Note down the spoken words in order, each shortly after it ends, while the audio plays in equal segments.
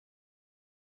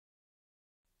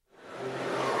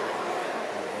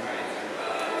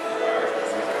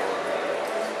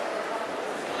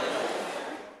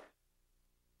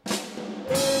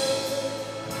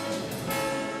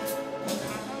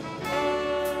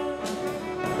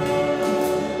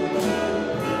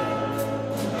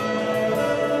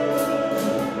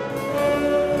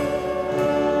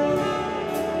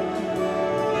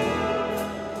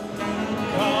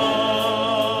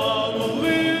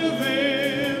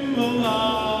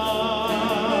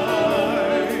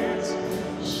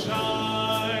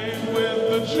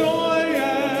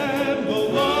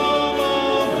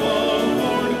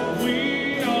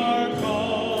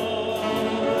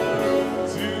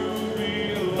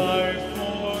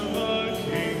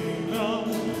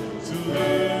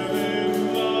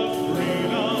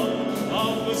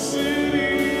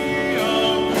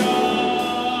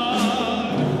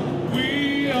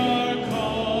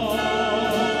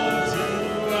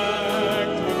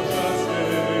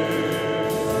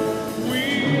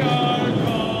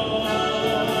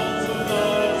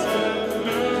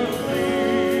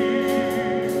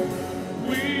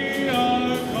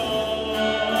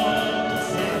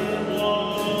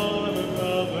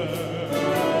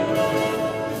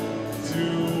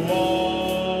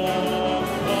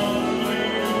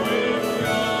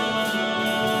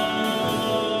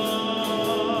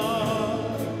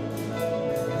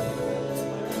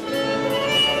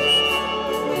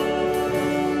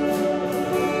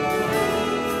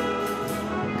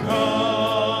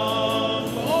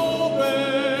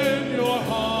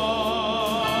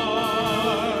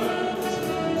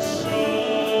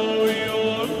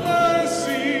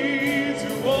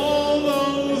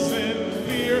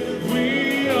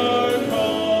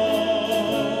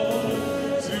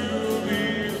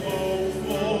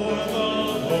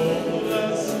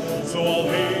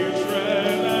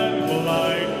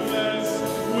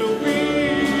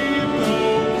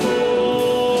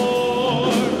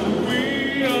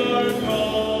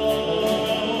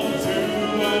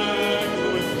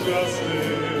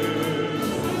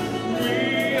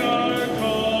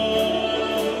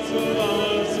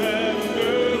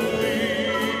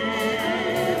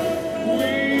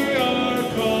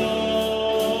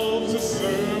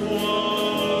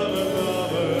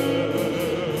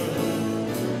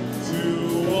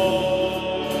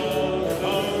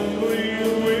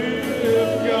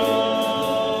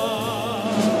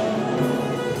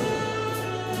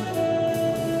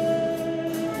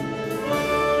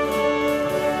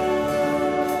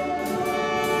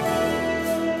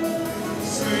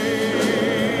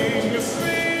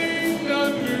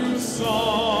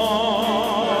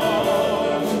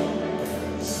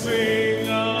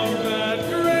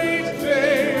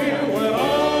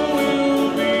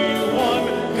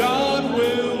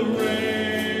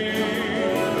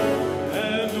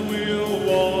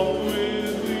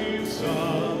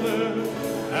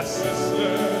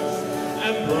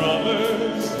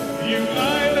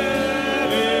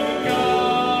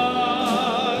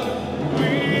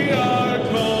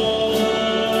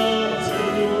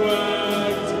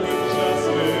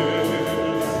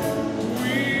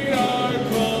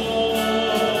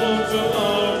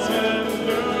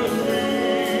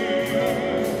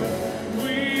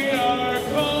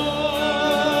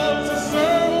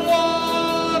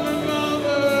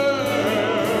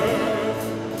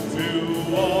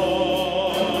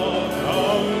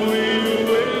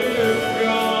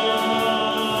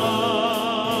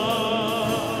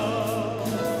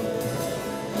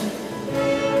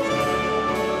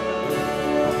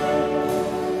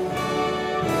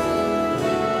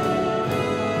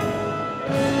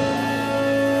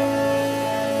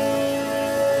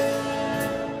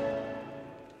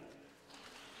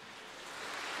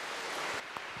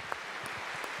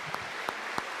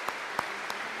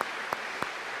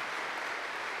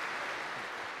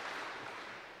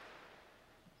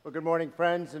Well, good morning,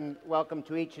 friends, and welcome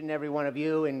to each and every one of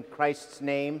you in Christ's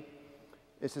name.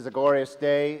 This is a glorious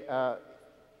day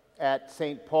at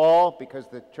St. Paul because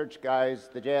the church guys,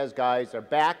 the jazz guys, are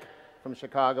back from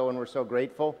Chicago, and we're so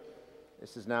grateful.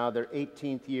 This is now their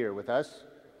 18th year with us.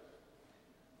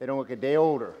 They don't look a day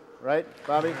older, right,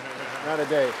 Bobby? Not a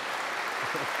day.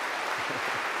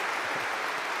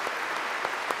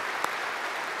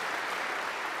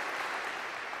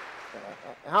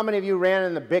 How many of you ran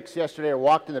in the Bix yesterday or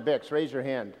walked in the Bix? Raise your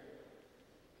hand.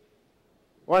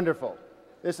 Wonderful.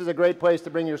 This is a great place to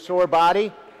bring your sore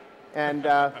body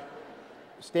and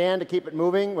stand to keep it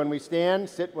moving when we stand,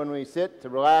 sit when we sit, to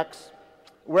relax.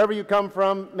 Wherever you come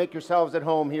from, make yourselves at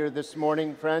home here this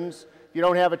morning, friends. If you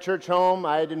don't have a church home,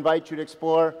 I'd invite you to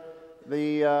explore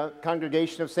the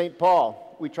congregation of St.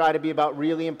 Paul. We try to be about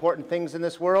really important things in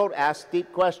this world, ask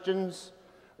deep questions,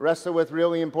 wrestle with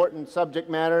really important subject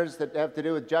matters that have to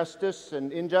do with justice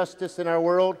and injustice in our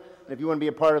world. And if you want to be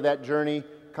a part of that journey,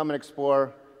 come and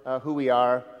explore who we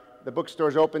are. The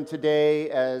bookstore's open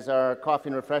today, as are coffee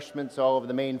and refreshments all over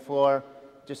the main floor.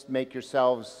 Just make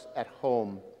yourselves at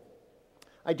home.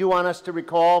 I do want us to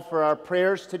recall for our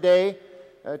prayers today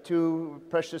two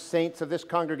precious saints of this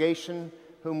congregation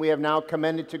whom we have now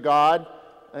commended to God,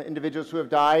 individuals who have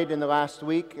died in the last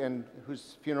week and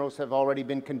whose funerals have already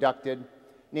been conducted.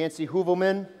 Nancy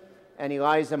Hoovelman and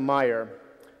Eliza Meyer.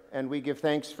 And we give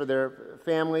thanks for their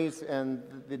families and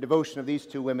the devotion of these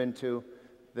two women to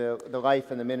the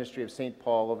life and the ministry of St.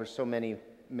 Paul over so many,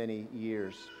 many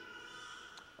years.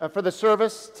 For the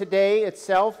service today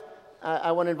itself,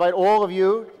 I want to invite all of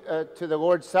you to the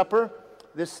Lord's Supper.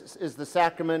 This is the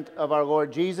sacrament of our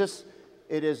Lord Jesus.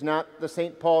 It is not the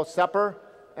St. Paul Supper,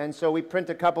 and so we print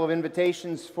a couple of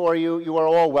invitations for you. You are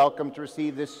all welcome to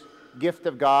receive this gift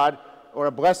of God, or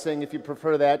a blessing if you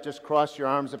prefer that. Just cross your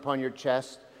arms upon your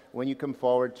chest when you come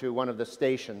forward to one of the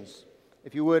stations.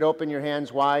 If you would, open your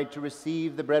hands wide to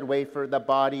receive the bread wafer, the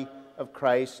body of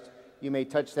Christ. You may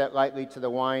touch that lightly to the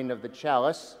wine of the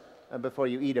chalice before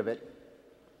you eat of it.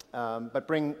 But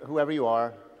bring whoever you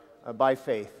are by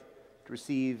faith to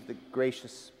receive the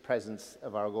gracious presence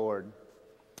of our Lord.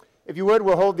 If you would,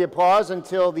 we'll hold the applause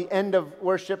until the end of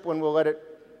worship, when we'll let it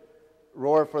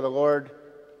roar for the Lord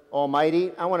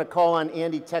Almighty. I want to call on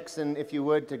Andy Tecson, if you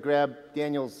would, to grab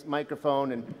Daniel's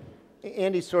microphone. And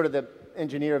Andy's sort of the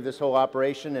engineer of this whole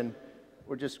operation, and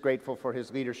we're just grateful for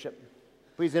his leadership.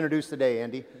 Please introduce the day,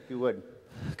 Andy, if you would.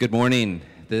 Good morning.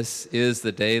 This is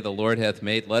the day the Lord hath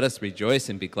made. Let us rejoice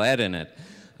and be glad in it.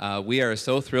 We are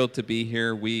so thrilled to be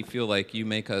here. We feel like you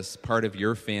make us part of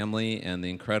your family, and the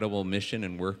incredible mission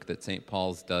and work that St.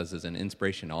 Paul's does is an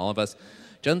inspiration to all of us.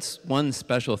 Just one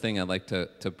special thing I'd like to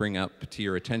bring up to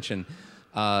your attention.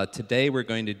 Today we're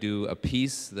going to do a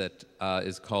piece that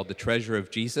is called The Treasure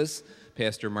of Jesus.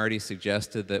 Pastor Marty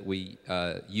suggested that we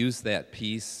use that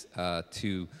piece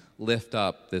to lift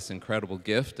up this incredible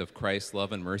gift of Christ's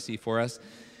love and mercy for us.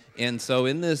 And so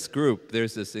in this group,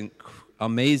 there's this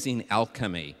amazing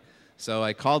alchemy. So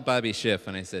I called Bobby Schiff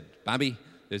and I said, Bobby,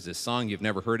 there's this song, you've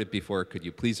never heard it before, could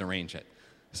you please arrange it?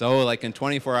 So like in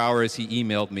 24 hours, he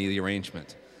emailed me the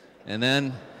arrangement. And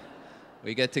then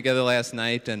we get together last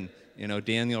night, and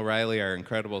Daniel Riley, our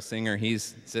incredible singer,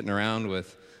 he's sitting around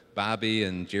with Bobby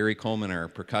and Jerry Coleman, our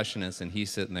percussionist, and he's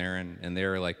sitting there, and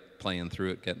they're like playing through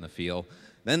it, getting the feel.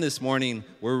 Then this morning,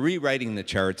 we're rewriting the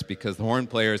charts because the horn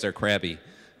players are crabby.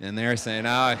 And they're saying,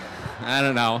 oh, I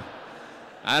don't know.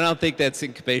 I don't think that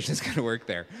syncopation is going to work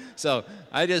there. So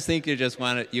I just think you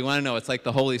want to know, it's like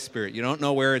the Holy Spirit. You don't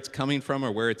know where it's coming from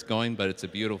or where it's going, but it's a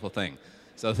beautiful thing.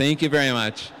 So thank you very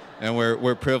much, and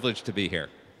we're privileged to be here.